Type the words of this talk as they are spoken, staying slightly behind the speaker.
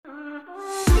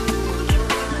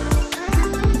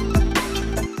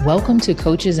Welcome to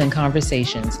Coaches and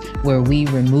Conversations, where we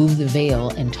remove the veil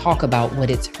and talk about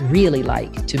what it's really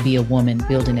like to be a woman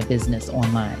building a business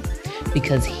online.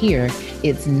 Because here,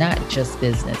 it's not just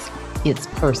business, it's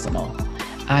personal.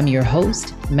 I'm your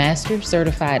host, Master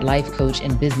Certified Life Coach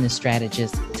and Business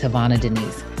Strategist, Tavana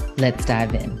Denise. Let's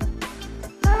dive in.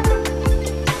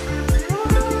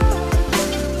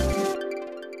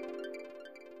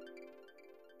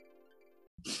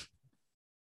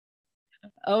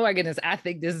 Oh my goodness, I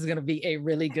think this is going to be a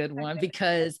really good one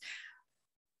because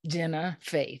Jenna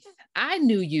Faith, I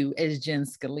knew you as Jen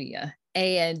Scalia,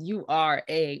 and you are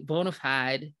a bona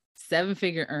fide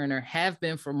seven-figure earner, have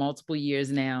been for multiple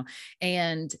years now.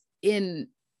 And in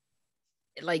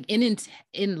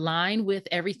line with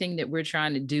everything that we're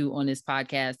trying to do on this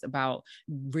podcast about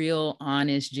real,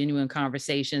 honest, genuine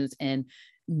conversations and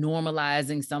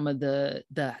normalizing some of the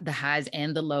highs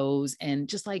and the lows and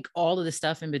just like all of the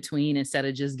stuff in between, instead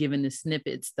of just giving the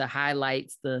snippets, the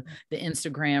highlights, the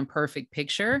Instagram perfect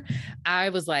picture. I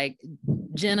was like,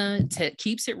 Jenna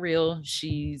keeps it real.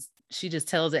 She just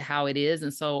tells it how it is.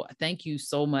 And so thank you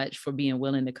so much for being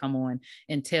willing to come on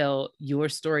and tell your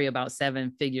story about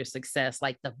seven-figure success,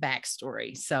 like the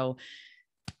backstory. So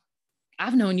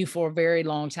I've known you for a very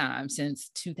long time, since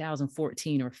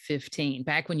 2014 or 15,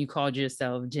 back when you called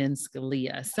yourself Jen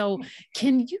Scalia. So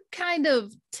can you kind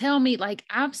of tell me, like,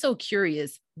 I'm so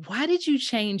curious, why did you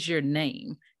change your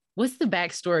name? What's the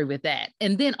backstory with that?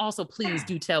 And then also, please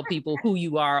do tell people who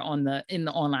you are in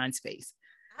the online space.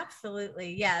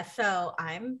 Absolutely. Yeah. So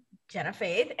I'm Jenna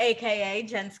Faith, AKA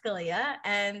Jen Scalia,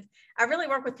 and I really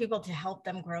work with people to help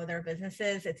them grow their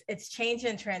businesses. It's changed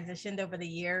and transitioned over the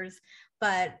years,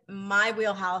 but my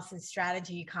wheelhouse is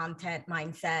strategy, content,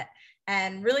 mindset,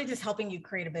 and really just helping you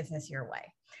create a business your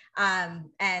way.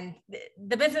 And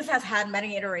the business has had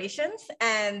many iterations,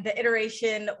 and the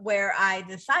iteration where I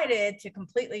decided to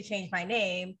completely change my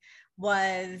name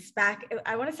was back,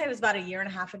 I want to say it was about a year and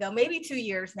a half ago, maybe 2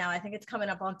 years now. I think it's coming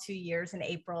up on 2 years in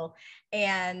April.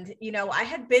 And, I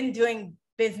had been doing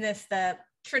business the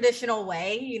traditional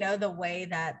way, the way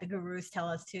that the gurus tell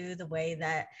us to, the way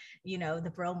that,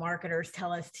 the bro marketers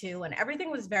tell us to, and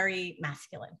everything was very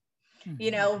masculine.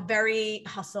 Very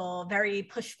hustle, very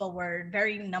push forward,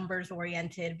 very numbers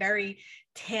oriented, very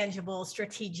tangible,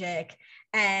 strategic.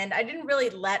 And I didn't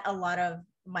really let a lot of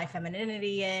my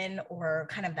femininity in, or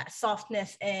kind of that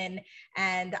softness in.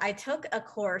 And I took a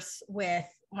course with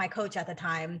my coach at the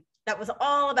time that was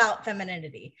all about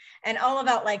femininity and all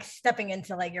about like stepping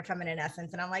into like your feminine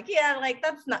essence. And I'm like, yeah, like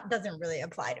doesn't really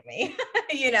apply to me,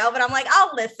 but I'm like,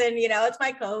 I'll listen, it's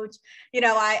my coach,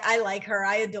 I like her,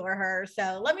 I adore her.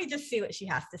 So let me just see what she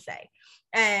has to say.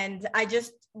 And I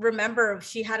just remember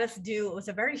she had us it was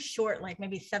a very short, like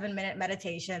maybe 7-minute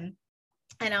meditation.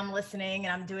 And I'm listening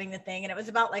and I'm doing the thing. And it was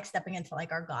about like stepping into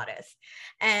like our goddess.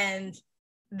 And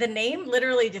the name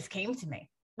literally just came to me.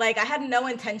 Like I had no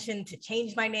intention to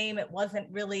change my name. It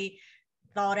wasn't really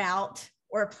thought out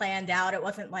or planned out. It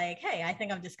wasn't like, hey, I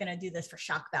think I'm just going to do this for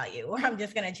shock value, or I'm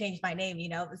just going to change my name.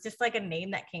 It was just like a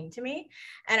name that came to me.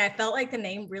 And I felt like the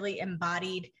name really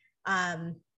embodied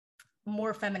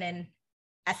more feminine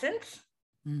essence.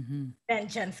 Mm-hmm. Than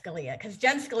Jen Scalia, because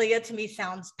Jen Scalia to me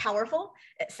sounds powerful,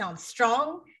 it sounds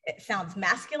strong, it sounds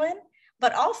masculine,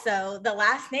 but also the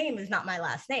last name is not my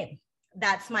last name.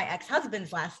 That's my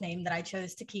ex-husband's last name that I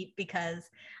chose to keep because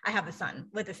I have a son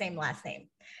with the same last name.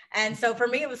 And so for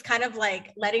me, it was kind of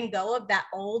like letting go of that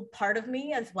old part of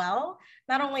me as well.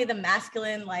 Not only the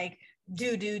masculine, like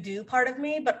do part of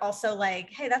me, but also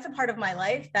like, hey, that's a part of my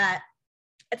life that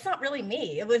it's not really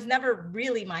me. It was never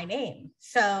really my name.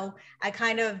 So I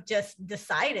kind of just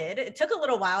decided, it took a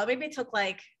little while. Maybe it took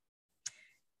like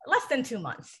less than 2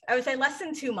 months. I would say less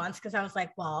than 2 months, because I was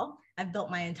like, well, I've built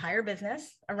my entire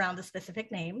business around a specific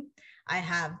name. I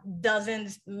have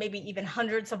dozens, maybe even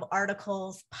hundreds of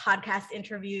articles, podcast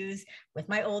interviews with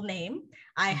my old name.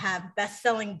 I have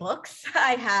best-selling books.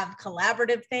 I have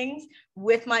collaborative things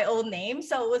with my old name.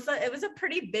 So it was a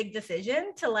pretty big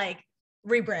decision to like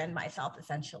rebrand myself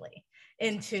essentially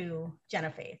into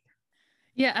Jenna Faith.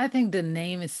 Yeah, I think the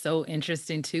name is so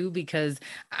interesting too, because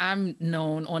I'm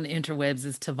known on the interwebs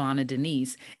as Tavana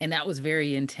Denise. And that was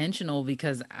very intentional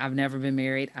because I've never been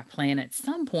married. I plan at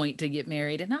some point to get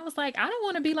married. And I was like, I don't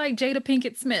want to be like Jada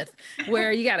Pinkett Smith,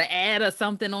 where you got to add a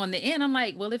something on the end. I'm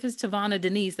like, well, if it's Tavana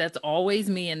Denise, that's always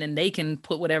me. And then they can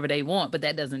put whatever they want, but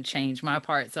that doesn't change my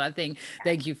part. So I think,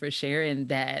 thank you for sharing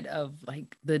that, of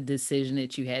like the decision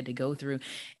that you had to go through.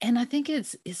 And I think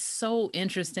it's so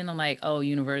interesting. I'm like, oh,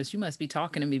 universe, you must be talking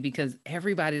to me, because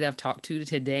everybody that I've talked to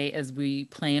today as we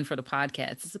plan for the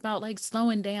podcast, it's about like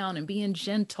slowing down and being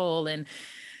gentle and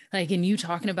Like, and you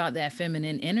talking about that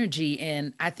feminine energy.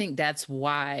 And I think that's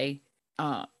why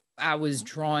I was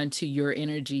drawn to your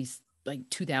energies like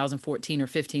 2014 or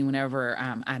 15, whenever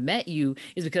I met you,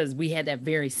 is because we had that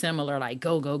very similar, like,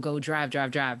 go, go, go, drive,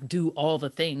 drive, drive, do all the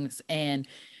things. And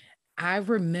I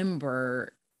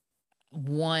remember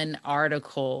one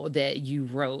article that you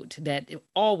wrote that it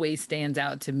always stands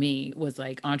out to me was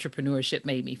like, entrepreneurship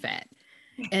made me fat.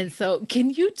 And so, can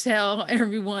you tell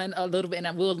everyone a little bit? And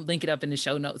I will link it up in the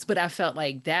show notes, but I felt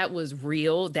like that was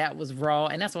real, that was raw.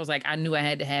 And that's why I was like, I knew I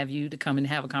had to have you to come and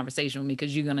have a conversation with me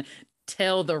because you're going to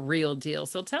tell the real deal.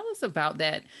 So, tell us about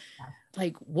that.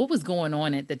 Like, what was going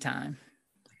on at the time?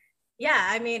 Yeah,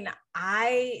 I mean,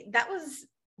 that was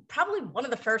probably one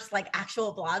of the first like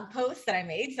actual blog posts that I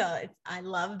made. So I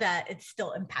love that it's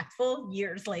still impactful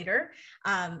years later.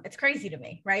 It's crazy to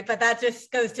me, right? But that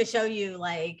just goes to show you,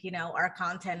 like, you know, our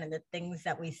content and the things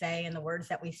that we say and the words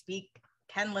that we speak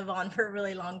can live on for a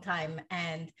really long time.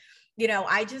 And, you know,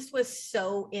 I just was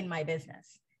so in my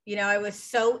business. You know, I was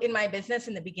so in my business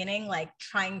in the beginning, like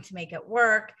trying to make it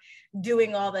work,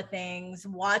 doing all the things,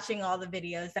 watching all the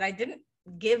videos, that I didn't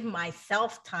give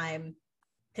myself time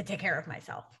to take care of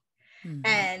myself. Mm-hmm.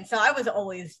 And so I was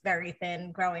always very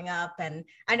thin growing up, and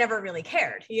I never really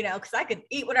cared, you know, because I could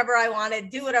eat whatever I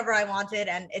wanted, do whatever I wanted,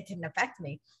 and it didn't affect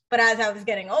me. But as I was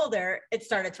getting older, it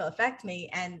started to affect me.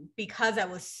 And because I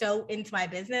was so into my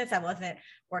business, I wasn't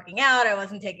working out, I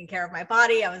wasn't taking care of my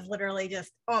body. I was literally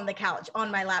just on the couch,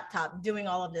 on my laptop, doing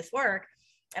all of this work.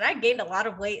 And I gained a lot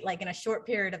of weight like in a short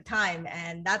period of time.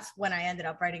 And that's when I ended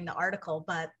up writing the article.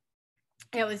 But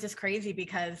it was just crazy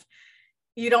because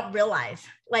you don't realize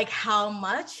like how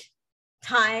much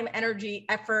time, energy,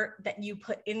 effort that you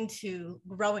put into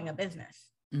growing a business.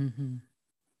 Mm-hmm.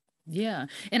 Yeah.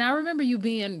 And I remember you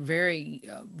being very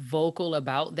vocal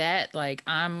about that. Like,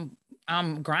 I'm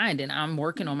grinding, I'm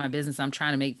working on my business, I'm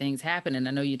trying to make things happen. And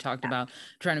I know you talked about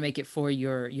trying to make it for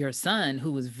your son,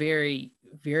 who was very,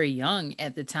 very young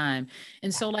at the time.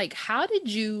 And so, like, how did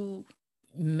you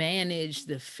manage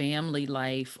the family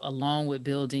life along with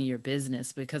building your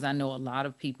business? Because I know a lot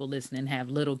of people listening have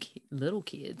little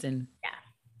kids. And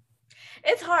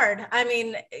it's hard. I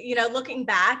mean, you know, looking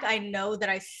back, I know that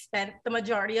I spent the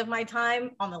majority of my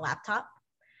time on the laptop,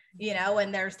 you know,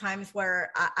 and there's times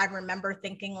where I remember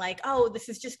thinking like, oh, this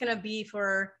is just going to be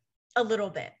for a little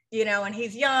bit, you know, and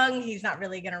he's young, he's not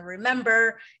really going to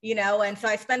remember, you know. And so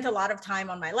I spent a lot of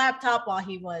time on my laptop while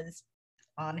he was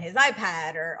on his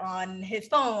iPad or on his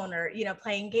phone, or, you know,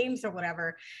 playing games or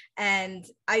whatever. And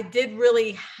I did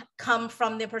really come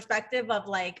from the perspective of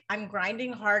like, I'm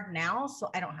grinding hard now, so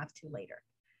I don't have to later,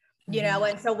 you know.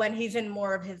 And so when he's in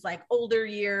more of his like older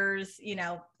years, you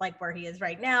know, like where he is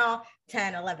right now,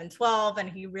 10, 11, 12, and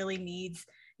he really needs,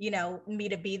 you know, me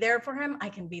to be there for him, I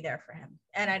can be there for him.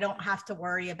 And I don't have to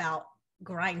worry about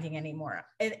grinding anymore.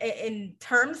 In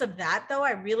terms of that though,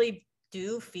 I really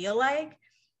do feel like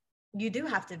you do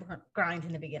have to grind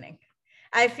in the beginning.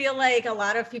 I feel like a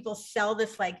lot of people sell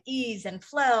this like ease and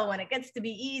flow, and it gets to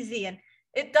be easy, and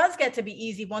it does get to be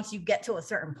easy once you get to a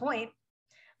certain point.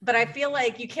 But I feel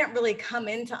like you can't really come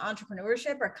into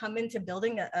entrepreneurship or come into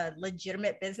building a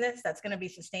legitimate business that's going to be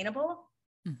sustainable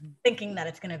thinking that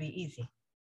it's going to be easy.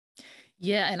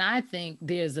 Yeah. And I think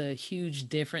there's a huge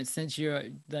difference, since you're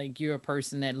a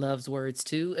person that loves words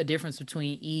too, a difference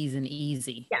between ease and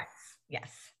easy. Yes.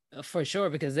 Yes. For sure,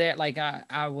 because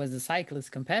I was a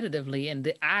cyclist competitively,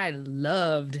 and I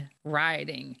loved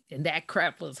riding, and that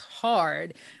crap was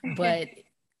hard, but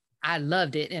I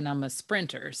loved it. And I'm a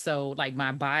sprinter. So like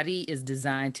my body is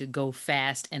designed to go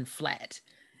fast and flat,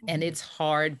 and it's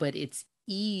hard, but it's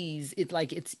ease. It's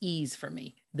like, it's ease for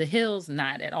me. The hills,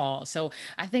 not at all. So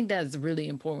I think that's really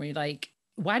important. Like,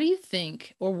 why do you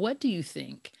think, or what do you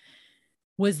think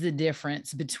was the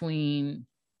difference between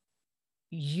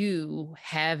you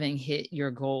having hit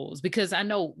your goals? Because I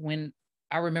know, when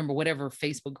I remember whatever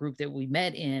Facebook group that we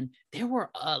met in, there were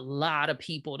a lot of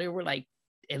people. There were like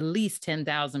at least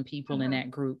 10,000 people in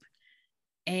that group.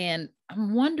 And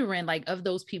I'm wondering, like, of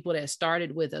those people that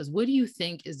started with us, what do you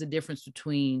think is the difference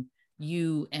between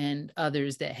you and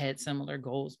others that had similar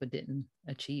goals but didn't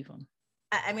achieve them?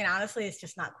 I mean, honestly, it's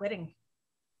just not quitting.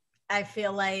 I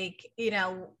feel like, you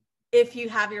know, if you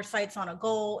have your sights on a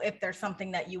goal, if there's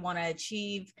something that you want to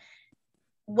achieve,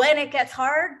 when it gets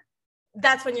hard,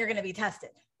 that's when you're going to be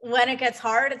tested. When it gets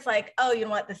hard, it's like, oh, you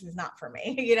know what, this is not for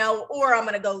me, you know, or I'm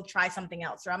going to go try something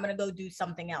else, or I'm going to go do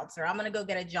something else, or I'm going to go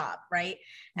get a job. Right.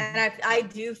 And I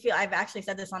do feel, I've actually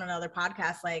said this on another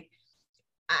podcast, like,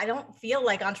 I don't feel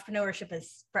like entrepreneurship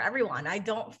is for everyone. I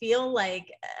don't feel like,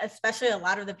 especially a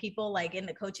lot of the people like in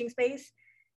the coaching space,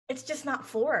 it's just not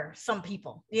for some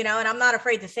people, you know, and I'm not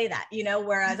afraid to say that, you know,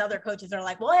 whereas other coaches are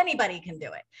like, well, anybody can do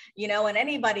it, you know, and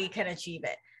anybody can achieve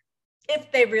it.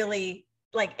 If they really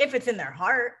like, if it's in their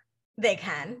heart, they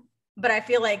can. But I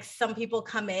feel like some people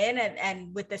come in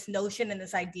and with this notion and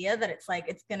this idea that it's like,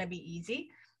 it's going to be easy.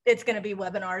 It's going to be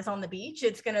webinars on the beach.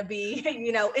 It's going to be,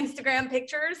 you know, Instagram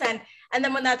pictures. And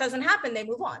then when that doesn't happen, they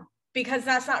move on because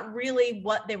that's not really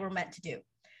what they were meant to do.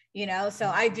 You know, so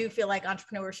I do feel like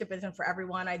entrepreneurship isn't for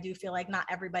everyone. I do feel like not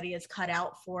everybody is cut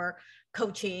out for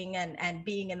coaching and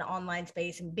being in the online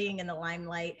space and being in the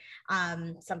limelight.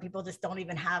 Some people just don't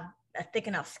even have a thick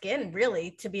enough skin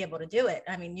really to be able to do it.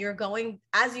 I mean, you're going,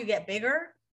 as you get bigger,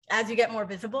 as you get more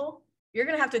visible, you're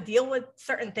going to have to deal with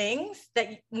certain things that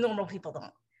normal people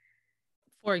don't.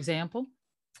 For example?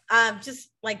 Just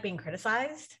like being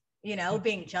criticized, you know,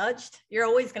 being judged. You're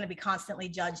always going to be constantly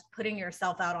judged, putting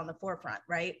yourself out on the forefront,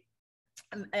 right?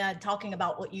 Talking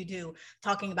about what you do,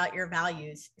 talking about your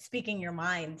values, speaking your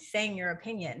mind, saying your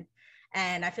opinion.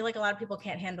 And I feel like a lot of people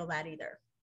can't handle that either.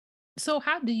 So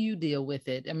how do you deal with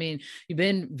it? I mean, you've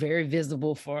been very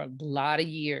visible for a lot of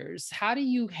years. How do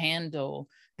you handle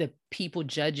the people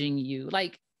judging you?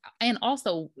 Like, and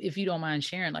also, if you don't mind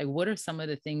sharing, like, what are some of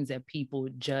the things that people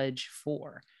judge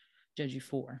you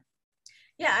for?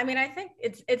 Yeah, I mean, I think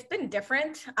it's been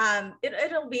different.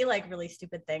 It'll be like really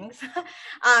stupid things.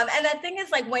 And the thing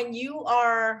is, like, when you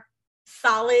are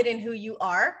solid in who you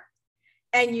are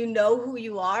and you know who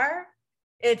you are,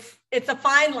 it's a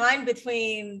fine line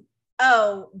between,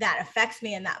 oh, that affects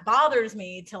me and that bothers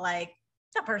me, to like,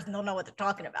 that person don't know what they're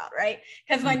talking about, right?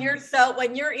 Because when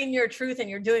you're in your truth and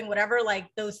you're doing whatever, like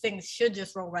those things should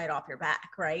just roll right off your back,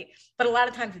 right? But a lot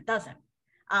of times it doesn't.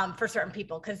 For certain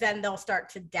people, because then they'll start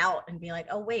to doubt and be like,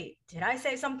 oh, wait, did I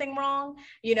say something wrong?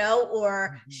 You know,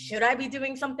 or should I be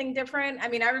doing something different? I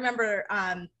mean, I remember,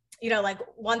 you know, like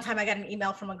one time I got an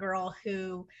email from a girl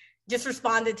who just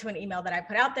responded to an email that I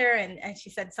put out there. And she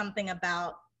said something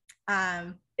about,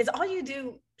 is all you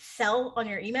do sell on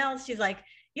your emails? She's like,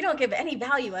 you don't give any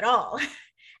value at all.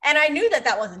 And I knew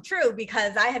that wasn't true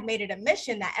because I had made it a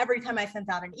mission that every time I sent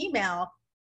out an email,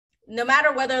 no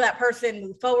matter whether that person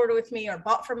moved forward with me or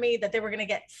bought from me, that they were going to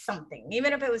get something,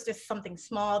 even if it was just something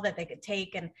small that they could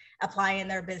take and apply in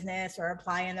their business or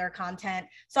apply in their content.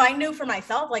 So I knew for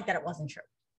myself, like, that it wasn't true.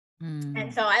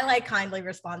 And so I like kindly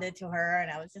responded to her. And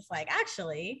I was just like,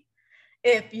 actually,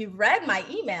 if you read my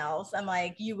emails, I'm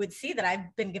like, you would see that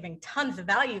I've been giving tons of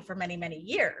value for many, many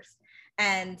years.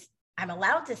 And I'm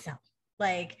allowed to sell.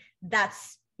 Like,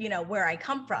 that's, you know, where I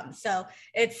come from. So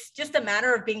it's just a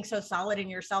matter of being so solid in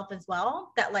yourself as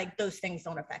well, that like those things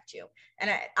don't affect you.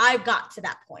 And I've got to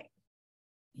that point.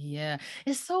 Yeah,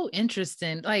 it's so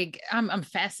interesting. Like, I'm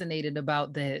fascinated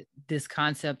about this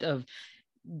concept of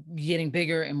getting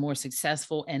bigger and more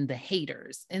successful and the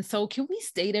haters. And so can we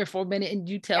stay there for a minute and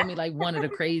you tell me like one of the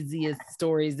craziest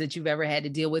stories that you've ever had to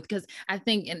deal with? Because I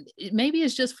think, and maybe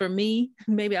it's just for me,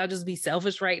 maybe I'll just be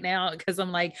selfish right now, because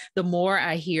I'm like, the more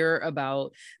I hear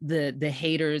about the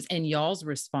haters and y'all's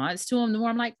response to them, the more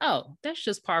I'm like, oh, that's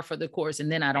just par for the course.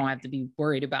 And then I don't have to be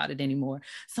worried about it anymore.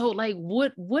 So like,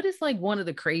 what is like one of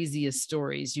the craziest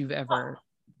stories you've ever?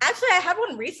 Actually, I had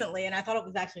one recently and I thought it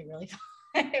was actually really fun.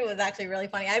 It was actually really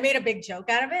funny. I made a big joke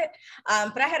out of it.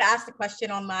 But I had asked a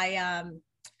question on my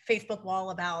Facebook wall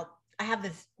about, I have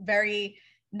this very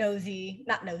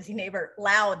not nosy neighbor,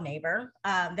 loud neighbor.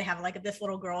 They have like this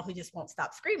little girl who just won't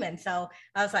stop screaming. So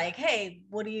I was like, hey,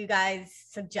 what do you guys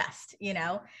suggest? You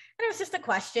know, and it was just a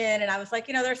question. And I was like,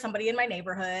 you know, there's somebody in my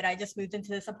neighborhood. I just moved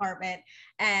into this apartment.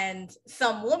 And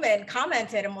some woman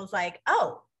commented and was like,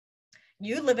 oh,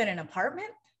 you live in an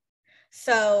apartment?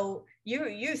 So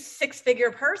you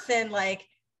six-figure person, like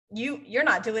you're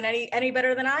not doing any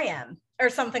better than I am, or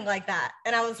something like that.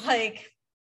 And I was like,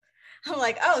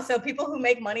 oh, so people who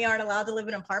make money aren't allowed to live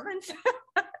in apartments?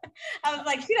 I was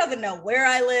like, she doesn't know where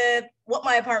I live, what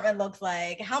my apartment looks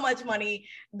like, how much money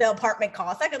the apartment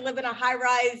costs. I could live in a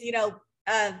high-rise, you know,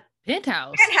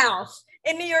 penthouse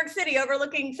in New York City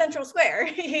overlooking Central Square,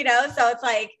 you know? So it's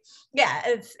like, yeah,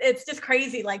 it's just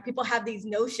crazy. Like, people have these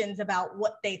notions about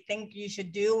what they think you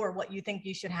should do or what you think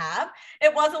you should have.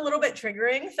 It was a little bit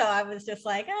triggering. So I was just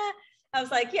like, I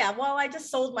was like, yeah, well, I just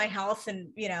sold my house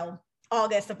in, you know,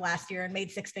 August of last year and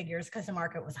made six figures because the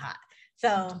market was hot.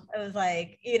 So it was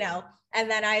like, you know, and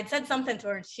then I had said something to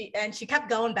her and she kept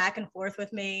going back and forth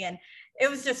with me. And it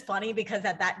was just funny because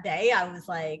at that day I was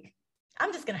like,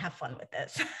 I'm just going to have fun with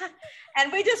this.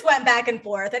 And we just went back and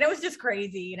forth and it was just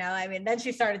crazy. You know, I mean, then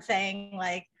she started saying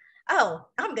like, oh,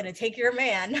 I'm going to take your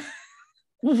man.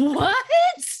 What?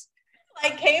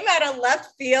 like came out of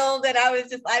left field. And I was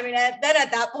just, I mean, then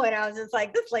at that point, I was just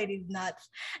like, this lady's nuts.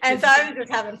 And so I was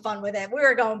just having fun with it. We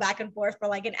were going back and forth for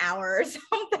like an hour or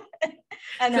something.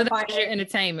 And so then that was your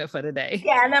entertainment for the day.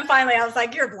 Yeah. And then finally I was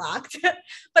like, you're blocked.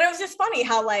 But it was just funny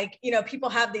how like, you know, people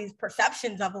have these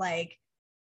perceptions of like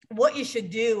what you should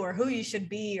do or who you should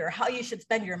be or how you should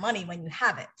spend your money when you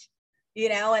haven't, you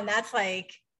know, and that's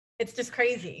like, it's just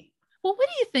crazy. Well, what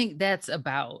do you think that's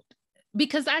about?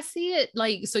 Because I see it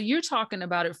like, so you're talking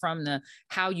about it from the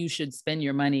how you should spend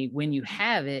your money when you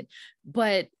have it.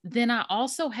 But then I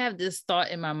also have this thought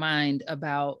in my mind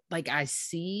about like, I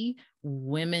see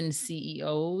women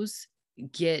CEOs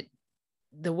get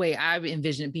the way I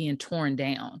envision it being torn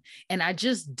down. And I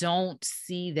just don't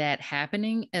see that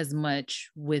happening as much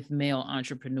with male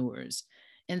entrepreneurs.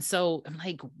 And so I'm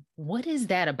like, what is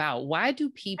that about? Why do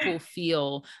people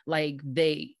feel like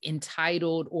they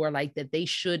entitled or like that they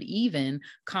should even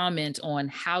comment on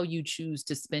how you choose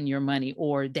to spend your money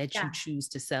or that you choose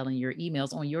to sell in your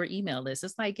emails on your email list?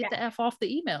 It's like, get the F off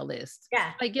the email list.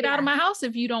 Like get out of my house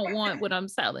if you don't want what I'm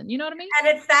selling. You know what I mean? And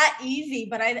it's that easy,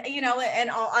 but I, you know, in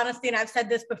all honesty, and I've said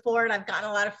this before and I've gotten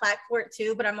a lot of flack for it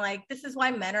too, but I'm like, this is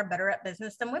why men are better at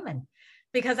business than women,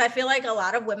 because I feel like a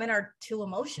lot of women are too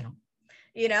emotional.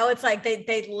 You know, it's like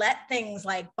they let things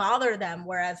like bother them.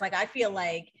 Whereas like, I feel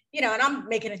like, you know, and I'm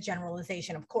making a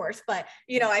generalization, of course, but,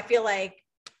 you know, I feel like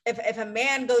if a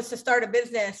man goes to start a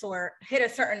business or hit a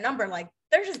certain number, like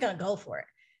they're just going to go for it.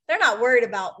 They're not worried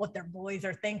about what their boys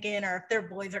are thinking or if their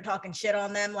boys are talking shit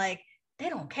on them. Like they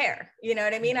don't care. You know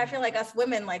what I mean? I feel like us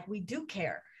women, like we do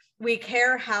care. We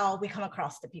care how we come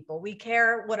across to people. We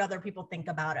care what other people think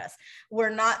about us. We're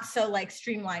not so like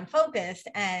streamlined focused.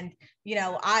 And, you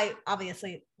know, I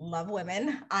obviously love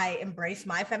women. I embrace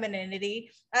my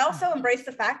femininity. I also embrace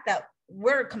the fact that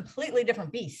we're a completely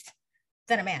different beast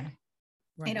than a man.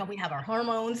 Right. You know, we have our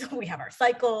hormones, we have our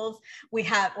cycles, we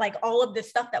have like all of this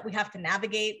stuff that we have to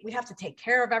navigate. We have to take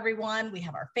care of everyone. We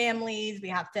have our families. We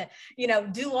have to, you know,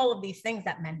 do all of these things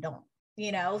that men don't.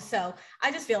 You know, so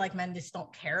I just feel like men just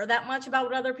don't care that much about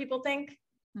what other people think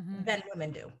than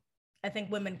women do. I think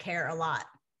women care a lot.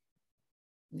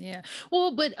 Yeah.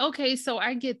 Well, but okay. So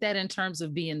I get that in terms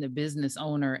of being the business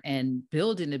owner and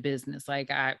building a business. Like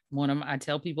I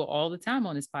tell people all the time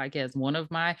on this podcast, one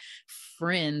of my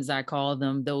friends, I call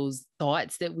them those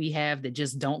thoughts that we have that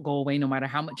just don't go away no matter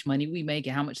how much money we make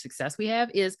and how much success we have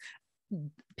is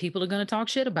people are going to talk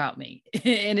shit about me.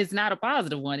 And it's not a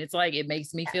positive one. It's like, it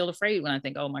makes me feel afraid when I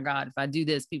think, oh my God, if I do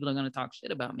this, people are going to talk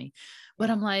shit about me. But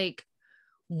I'm like,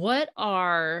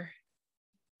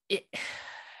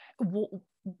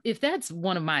 if that's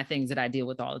one of my things that I deal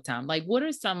with all the time, like what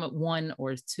are one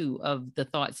or two of the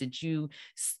thoughts that you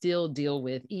still deal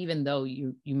with, even though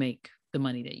you make the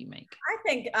money that you make? I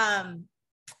think,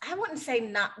 I wouldn't say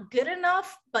not good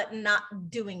enough, but not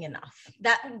doing enough.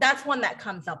 That's one that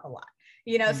comes up a lot.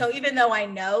 You know, so even though I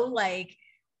know, like,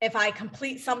 if I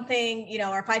complete something, you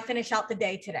know, or if I finish out the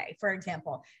day today, for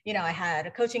example, you know, I had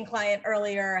a coaching client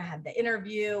earlier, I had the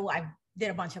interview, I did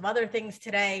a bunch of other things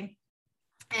today.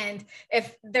 And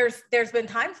if there's been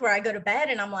times where I go to bed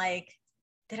and I'm like,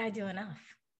 did I do enough?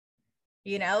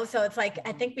 You know, so it's like,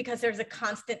 I think because there's a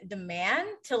constant demand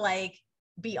to like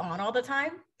be on all the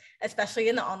time, especially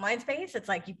in the online space. It's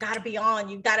like, you've got to be on,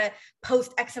 you've got to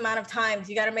post X amount of times.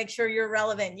 You got to make sure you're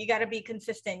relevant. You got to be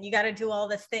consistent. You got to do all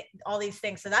these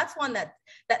things. So that's one that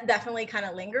definitely kind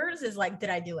of lingers, is like, did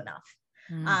I do enough?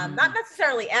 Not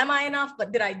necessarily am I enough,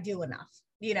 but did I do enough,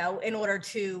 you know, in order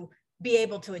to be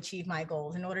able to achieve my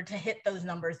goals, in order to hit those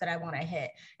numbers that I want to hit,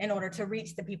 in order to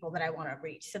reach the people that I want to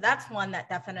reach. So that's one that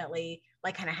definitely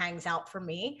like kind of hangs out for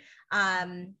me.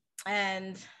 And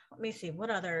let me see what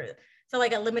other, so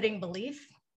like a limiting belief.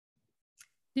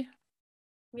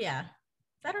 Yeah.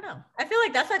 I don't know. I feel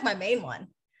like that's like my main one.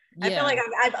 Yeah. I feel like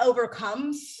I've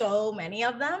overcome so many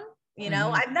of them. You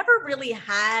know, I've never really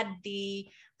had the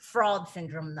fraud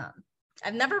syndrome though.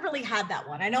 I've never really had that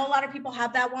one. I know a lot of people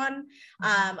have that one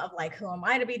of like, who am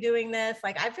I to be doing this?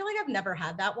 Like, I feel like I've never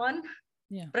had that one.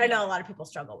 Yeah. But I know a lot of people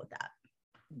struggle with that.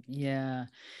 Yeah.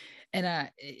 And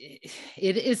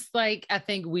it is like, I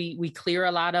think we clear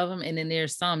a lot of them. And then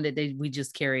there's some that we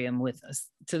just carry them with us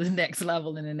to the next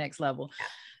level and the next level. Yeah.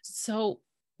 So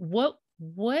what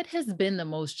has been the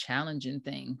most challenging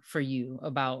thing for you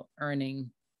about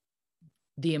earning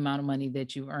the amount of money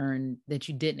that you earned that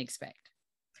you didn't expect?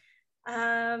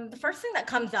 The first thing that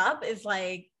comes up is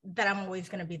like that I'm always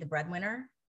going to be the breadwinner,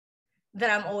 that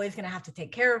I'm always going to have to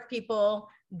take care of people,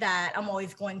 that I'm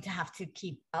always going to have to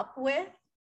keep up with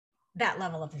that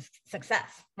level of success,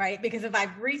 right? Because if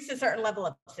I've reached a certain level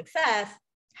of success,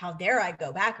 how dare I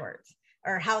go backwards?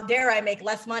 or how dare I make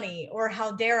less money, or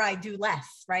how dare I do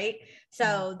less, right?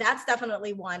 So that's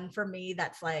definitely one for me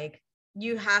that's like,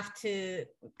 you have to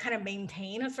kind of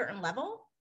maintain a certain level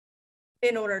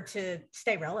in order to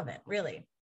stay relevant, really.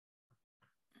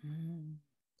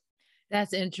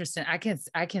 That's interesting. I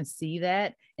can see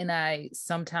that. And I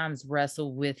sometimes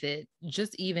wrestle with it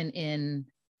just even in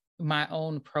my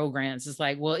own programs. It's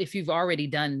like, well, if you've already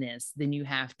done this, then you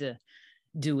have to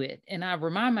do it. And I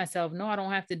remind myself, no, I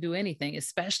don't have to do anything,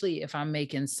 especially if I'm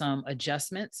making some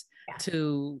adjustments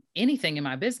to anything in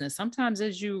my business. Sometimes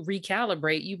as you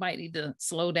recalibrate, you might need to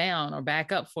slow down or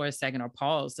back up for a second or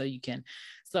pause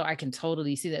so I can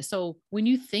totally see that. So when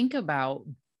you think about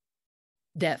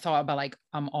that thought about like,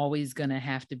 I'm always going to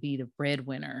have to be the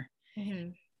breadwinner.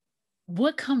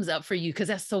 What comes up for you? Because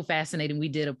that's so fascinating. We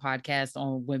did a podcast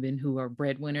on women who are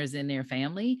breadwinners in their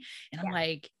family. And I'm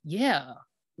like, yeah,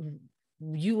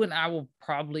 you and I will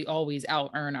probably always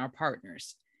out earn our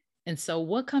partners. And so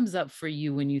what comes up for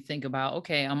you when you think about,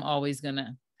 okay, I'm always going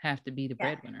to have to be the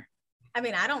breadwinner? I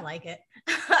mean, I don't like it.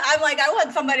 I'm like, I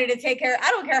want somebody to take care. I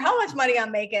don't care how much money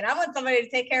I'm making. I want somebody to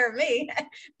take care of me,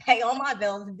 pay all my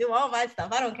bills and do all my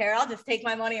stuff. I don't care. I'll just take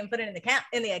my money and put it in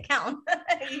the account,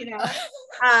 you know?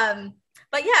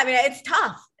 But yeah, I mean, it's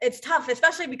tough. It's tough,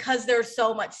 especially because there's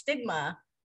so much stigma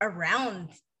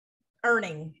around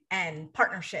earning and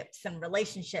partnerships and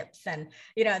relationships. And,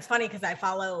 you know, it's funny because I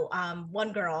follow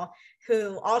one girl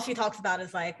who all she talks about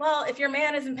is like, well, if your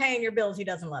man isn't paying your bills, he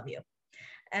doesn't love you.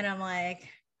 And I'm like,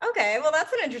 okay, well,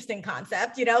 that's an interesting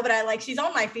concept, you know, but she's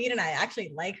on my feed and I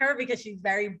actually like her because she's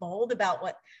very bold about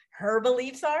what her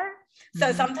beliefs are.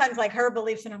 So sometimes like her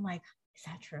beliefs, and I'm like, is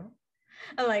that true?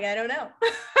 I'm like, I don't know,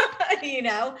 you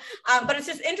know, but it's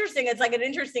just interesting. It's like an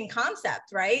interesting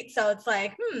concept, right? So it's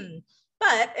like,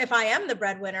 but if I am the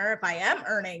breadwinner, if I am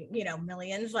earning, you know,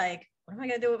 millions, like, what am I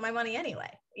going to do with my money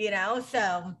anyway? You know?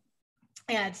 So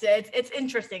yeah, it's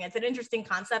interesting. It's an interesting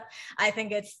concept. I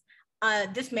think it's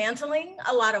dismantling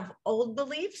a lot of old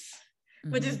beliefs,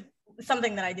 which is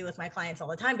something that I do with my clients all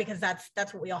the time, because that's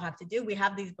what we all have to do. We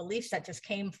have these beliefs that just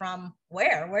came from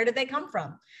where did they come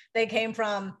from? They came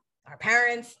from our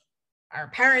parents'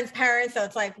 parents. So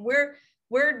it's like,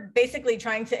 we're basically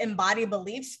trying to embody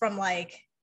beliefs from like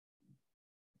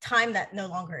time that no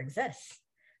longer exists,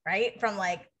 right? From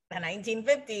like the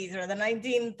 1950s or the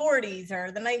 1940s or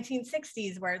the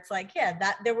 1960s, where it's like, yeah,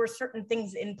 that there were certain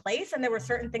things in place and there were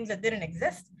certain things that didn't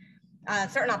exist,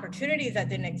 certain opportunities that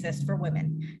didn't exist for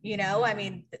women. You know, I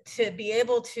mean, to be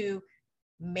able to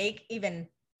make even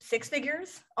six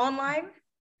figures online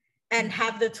and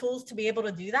have the tools to be able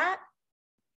to do that,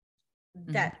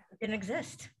 that didn't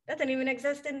exist. That didn't even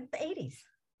exist in the 80s,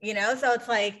 you know? So it's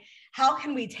like, how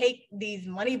can we take these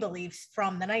money beliefs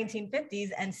from the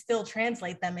 1950s and still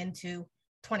translate them into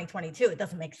 2022? It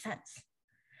doesn't make sense.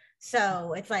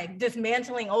 So it's like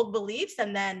dismantling old beliefs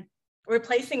and then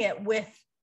replacing it with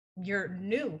your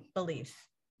new beliefs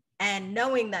and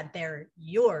knowing that they're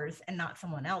yours and not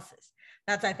someone else's.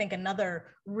 That's, I think, another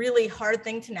really hard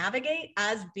thing to navigate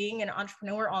as being an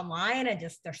entrepreneur online. And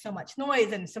just, there's so much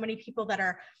noise and so many people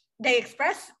that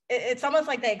it's almost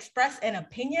like they express an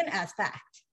opinion as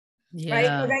fact. Yeah. Right.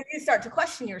 So then you start to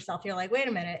question yourself. You're like, wait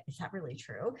a minute, is that really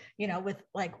true? You know, with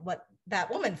like what that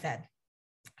woman said,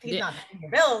 he's not paying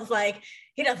your bills, like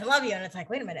he doesn't love you. And it's like,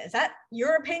 wait a minute, is that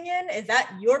your opinion? Is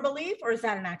that your belief? Or is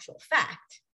that an actual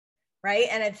fact? Right.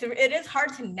 And it is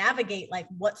hard to navigate like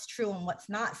what's true and what's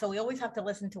not. So we always have to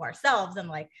listen to ourselves and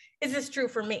like, is this true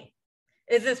for me?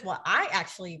 Is this what I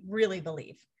actually really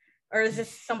believe? Or is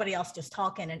this somebody else just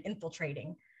talking and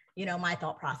infiltrating, you know, my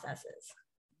thought processes?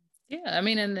 Yeah. I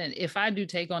mean, and then if I do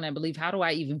take on that belief, how do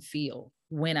I even feel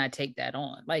when I take that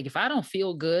on? Like, if I don't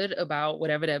feel good about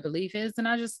whatever that belief is, then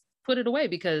I just put it away,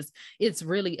 because it's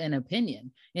really an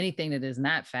opinion. Anything that is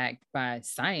not fact by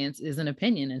science is an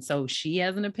opinion. And so she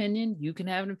has an opinion, you can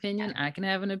have an opinion, I can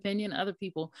have an opinion, other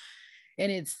people.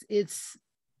 And it's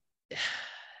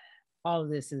all of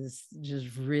this is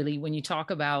just really, when you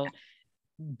talk about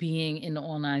being in the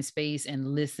online space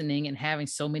and listening and having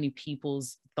so many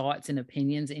people's thoughts and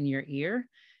opinions in your ear,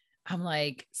 I'm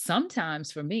like,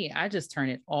 sometimes for me, I just turn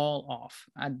it all off.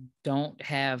 I don't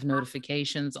have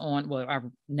notifications on. Well, I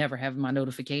never have my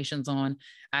notifications on.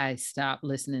 I stop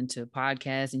listening to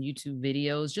podcasts and YouTube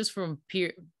videos just from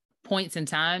points in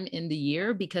time in the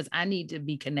year, because I need to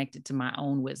be connected to my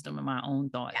own wisdom and my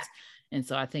own thoughts. Yeah. And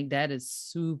so I think that is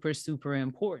super, super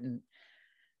important.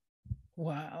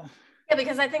 Wow. Yeah,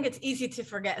 because I think it's easy to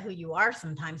forget who you are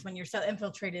sometimes when you're so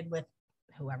infiltrated with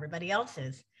who everybody else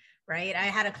is, right? I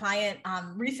had a client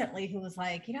recently who was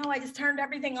like, I just turned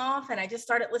everything off and I just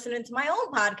started listening to my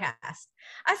own podcast.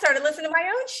 I started listening to my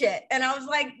own shit. And I was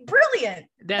like, brilliant.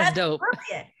 That's dope.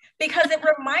 Brilliant. Because it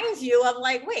reminds you of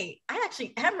like, wait, I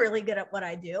actually am really good at what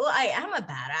I do. I am a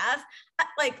badass.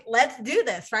 Like, let's do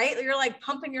this, right? You're like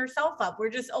pumping yourself up. We're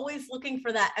just always looking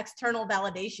for that external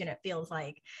validation, it feels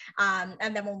like.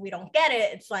 And then when we don't get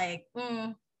it, it's like,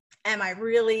 am I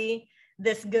really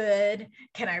this good?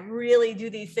 Can I really do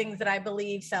these things that I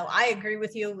believe? So I agree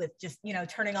with you with just,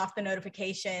 turning off the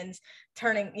notifications,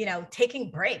 taking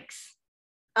breaks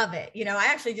of it. I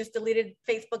actually just deleted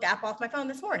Facebook app off my phone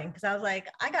this morning because I was like,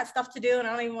 I got stuff to do and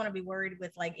I don't even want to be worried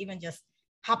with like even just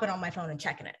hopping on my phone and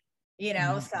checking it,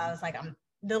 So I was like, I'm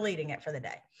deleting it for the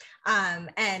day.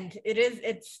 And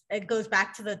it goes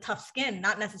back to the tough skin,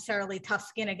 not necessarily tough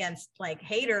skin against like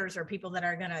haters or people that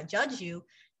are going to judge you,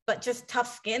 but just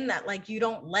tough skin that like you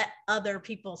don't let other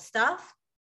people's stuff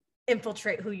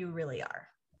infiltrate who you really are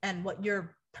and what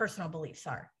your personal beliefs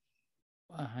are.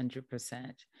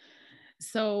 100%.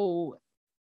 So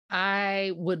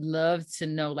I would love to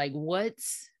know, like,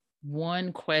 what's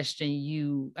one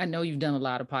question I know you've done a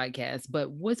lot of podcasts, but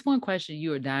what's one question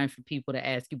you are dying for people to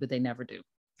ask you, but they never do?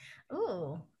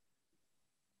 Ooh,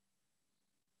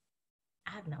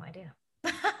 I have no idea.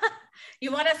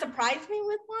 You want to surprise me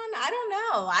with one? I don't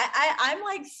know. I'm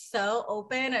like so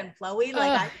open and flowy.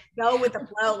 Like I go with the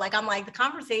flow. Like I'm like the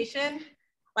conversation,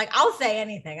 like I'll say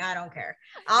anything. I don't care.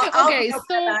 Okay,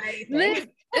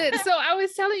 so I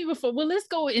was telling you before, well, let's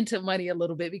go into money a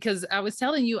little bit because I was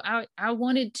telling you, I'm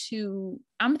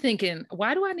thinking,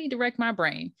 why do I need to wreck my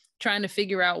brain trying to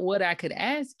figure out what I could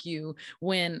ask you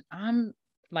when I'm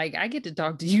like, I get to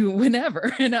talk to you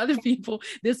whenever, and other people,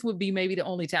 this would be maybe the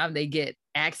only time they get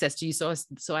access to you. So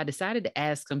I decided to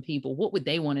ask some people, what would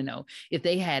they want to know if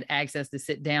they had access to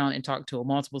sit down and talk to a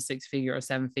multiple 6-figure or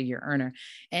 7-figure earner?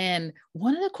 And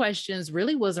one of the questions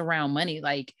really was around money.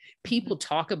 Like people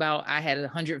talk about, I had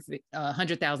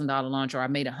 $100,000 launch, or I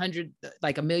made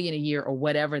 $1 million a year, or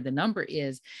whatever the number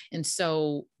is. And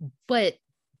so, but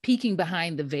peeking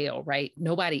behind the veil, right?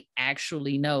 Nobody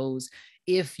actually knows.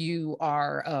 If you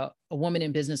are a woman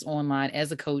in business online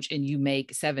as a coach and you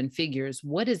make 7 figures,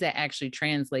 what does that actually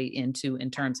translate into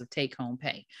in terms of take home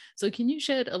pay? So can you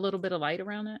shed a little bit of light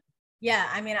around that? Yeah,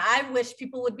 I mean, I wish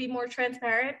people would be more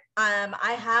transparent.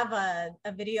 I have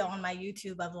a video on my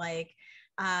YouTube of like,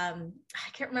 I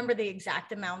can't remember the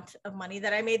exact amount of money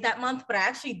that I made that month, but I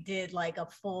actually did like a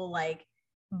full like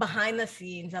behind the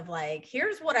scenes of like,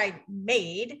 here's what I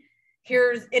made,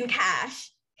 here's in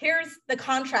cash. Here's the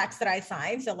contracts that I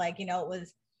signed. So like, it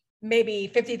was maybe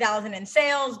 50,000 in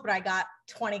sales, but I got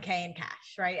 20K in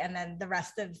cash, right? And then the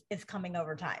rest is coming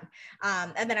over time.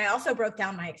 And then I also broke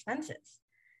down my expenses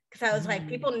because I was like,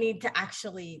 people need to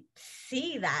actually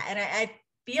see that. And I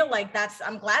feel like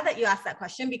I'm glad that you asked that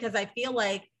question because I feel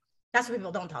like that's what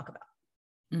people don't talk about.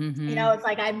 Mm-hmm. It's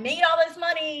like I made all this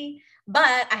money,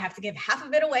 but I have to give half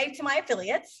of it away to my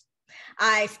affiliates.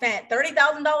 I spent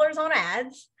 $30,000 on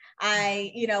ads.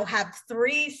 I, have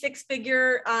 3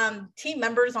 6-figure team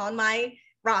members on my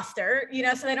roster,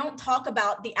 so they don't talk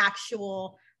about the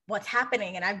actual what's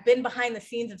happening. And I've been behind the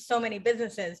scenes of so many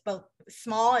businesses, both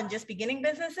small and just beginning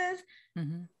businesses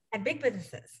and big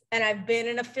businesses. And I've been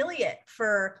an affiliate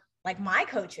for like my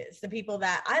coaches, the people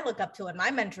that I look up to and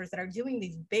my mentors that are doing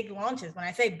these big launches. When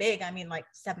I say big, I mean like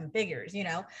 7 figures,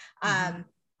 and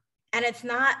it's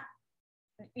not,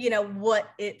 what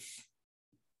it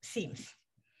seems.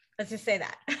 Let's just say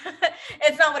that.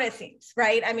 It's not what it seems,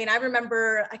 right? I mean, I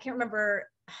can't remember,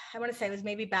 I want to say it was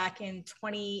maybe back in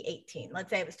 2018.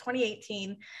 Let's say it was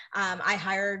 2018. I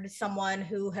hired someone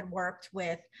who had worked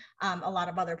with a lot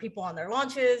of other people on their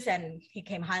launches and he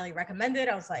came highly recommended.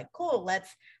 I was like, cool, let's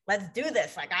do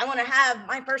this. Like, I want to have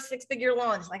my first 6-figure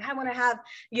launch. Like, I want to have,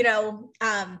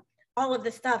 all of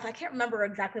this stuff. I can't remember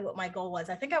exactly what my goal was.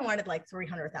 I think I wanted like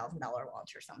 $300,000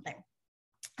 launch or something.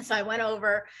 So I went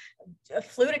over,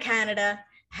 flew to Canada,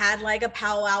 had like a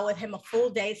powwow with him, a full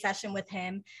day session with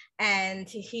him. And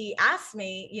he asked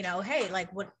me, hey, like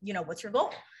what's your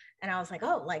goal? And I was like,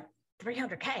 oh, like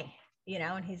 300K,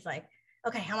 and he's like,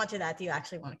 okay, how much of that do you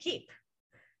actually want to keep?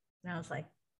 And I was like,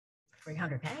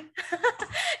 300K,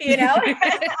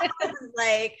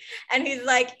 like, and he's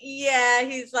like, yeah,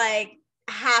 he's like,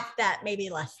 half that, maybe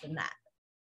less than that,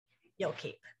 you'll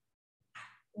keep.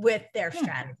 With their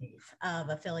strategies of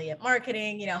affiliate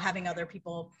marketing, having other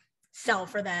people sell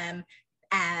for them,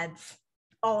 ads,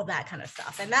 all of that kind of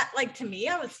stuff. And that, like, to me,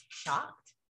 I was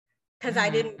shocked because I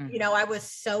didn't, I was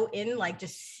so in like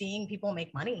just seeing people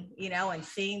make money, and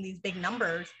seeing these big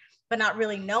numbers, but not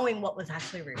really knowing what was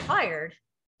actually required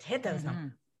to hit those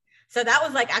numbers. So that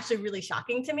was like actually really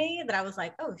shocking to me, that I was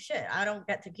like, oh shit, I don't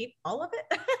get to keep all of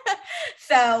it.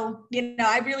 So,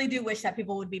 I really do wish that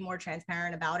people would be more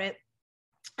transparent about it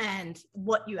and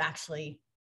what you actually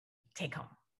take home.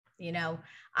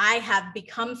 I have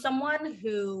become someone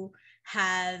who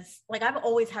has, like, I've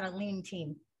always had a lean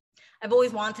team. I've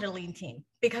always wanted a lean team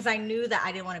because I knew that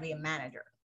I didn't want to be a manager.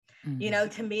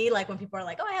 To me, like when people are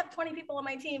like, oh, I have 20 people on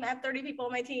my team, I have 30 people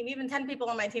on my team, even 10 people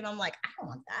on my team, I'm like, I don't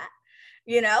want that.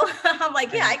 I'm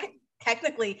like, yeah, I could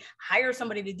technically hire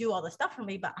somebody to do all the stuff for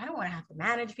me, but I don't want to have to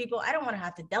manage people. I don't want to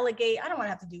have to delegate. I don't want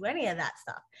to have to do any of that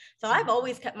stuff. So I've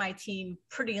always kept my team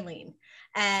pretty lean.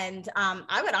 And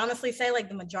I would honestly say like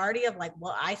the majority of like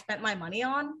what I spent my money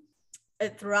on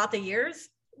throughout the years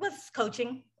was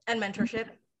coaching and mentorship.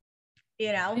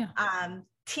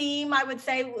 Team, I would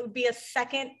say, would be a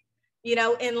second,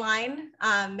 in line,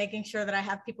 making sure that I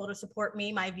have people to support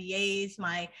me, my VAs,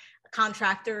 my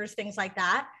contractors, things like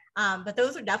that. But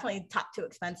those are definitely top two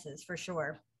expenses for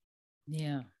sure.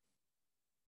 Yeah.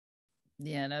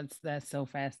 That's so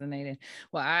fascinating.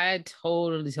 Well, I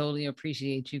totally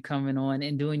appreciate you coming on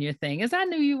and doing your thing, as I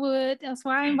knew you would. That's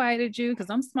why I invited you, because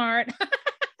I'm smart.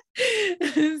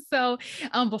 So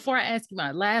before I ask you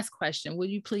my last question, will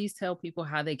you please tell people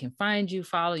how they can find you,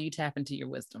 follow you, tap into your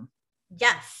wisdom?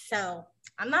 Yes. So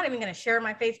I'm not even going to share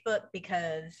my Facebook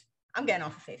because I'm getting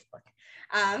off of Facebook.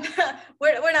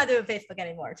 We're not doing Facebook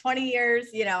anymore. 20 years,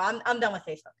 I'm done with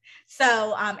Facebook.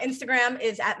 So Instagram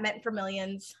is at Meant for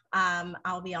Millions.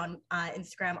 I'll be on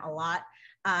Instagram a lot.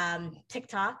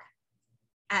 TikTok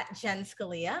at Jen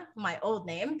Scalia, my old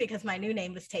name, because my new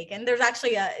name was taken. There's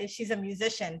actually she's a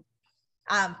musician,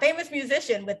 famous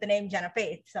musician with the name Jenna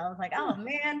Faith. So I was like, oh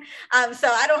man. So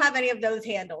I don't have any of those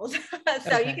handles.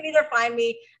 So okay. You can either find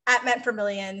me at Meant for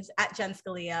Millions, at Jen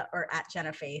Scalia, or at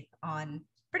Jenna Faith on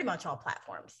pretty much all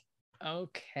platforms.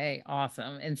 Okay,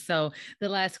 awesome. And so the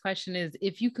last question is,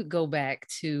 if you could go back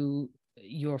to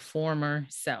your former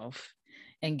self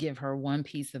and give her one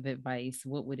piece of advice,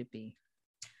 what would it be?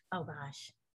 Oh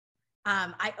gosh.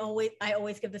 I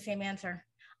always give the same answer.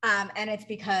 And it's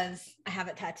because I have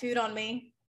it tattooed on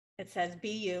me. It says,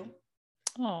 be you.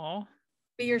 Oh,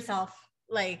 be yourself.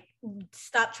 Like,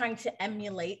 stop trying to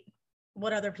emulate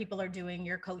what other people are doing,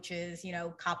 your coaches,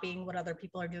 copying what other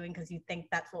people are doing because you think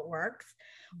that's what works.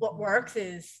 Mm-hmm. What works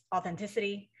is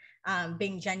authenticity,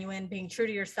 being genuine, being true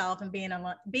to yourself, and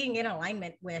being in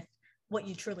alignment with what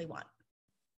you truly want.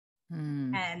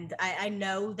 And I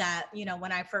know that,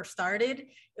 when I first started,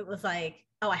 it was like,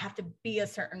 oh, I have to be a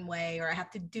certain way, or I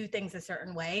have to do things a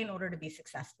certain way in order to be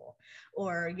successful.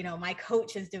 Or, my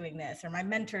coach is doing this, or my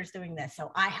mentor is doing this,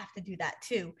 so I have to do that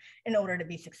too in order to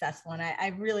be successful. And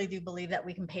I really do believe that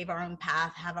we can pave our own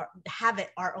path, have it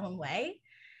our own way.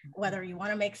 Whether you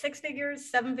want to make 6 figures,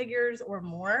 7 figures, or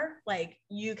more, like,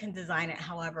 you can design it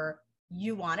however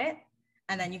you want it.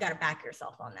 And then you got to back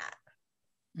yourself on that.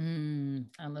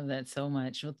 I love that so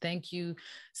much. Well, thank you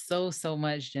so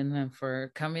much, Jenna,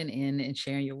 for coming in and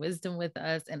sharing your wisdom with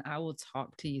us. And I will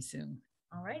talk to you soon.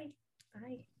 All right.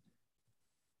 Bye.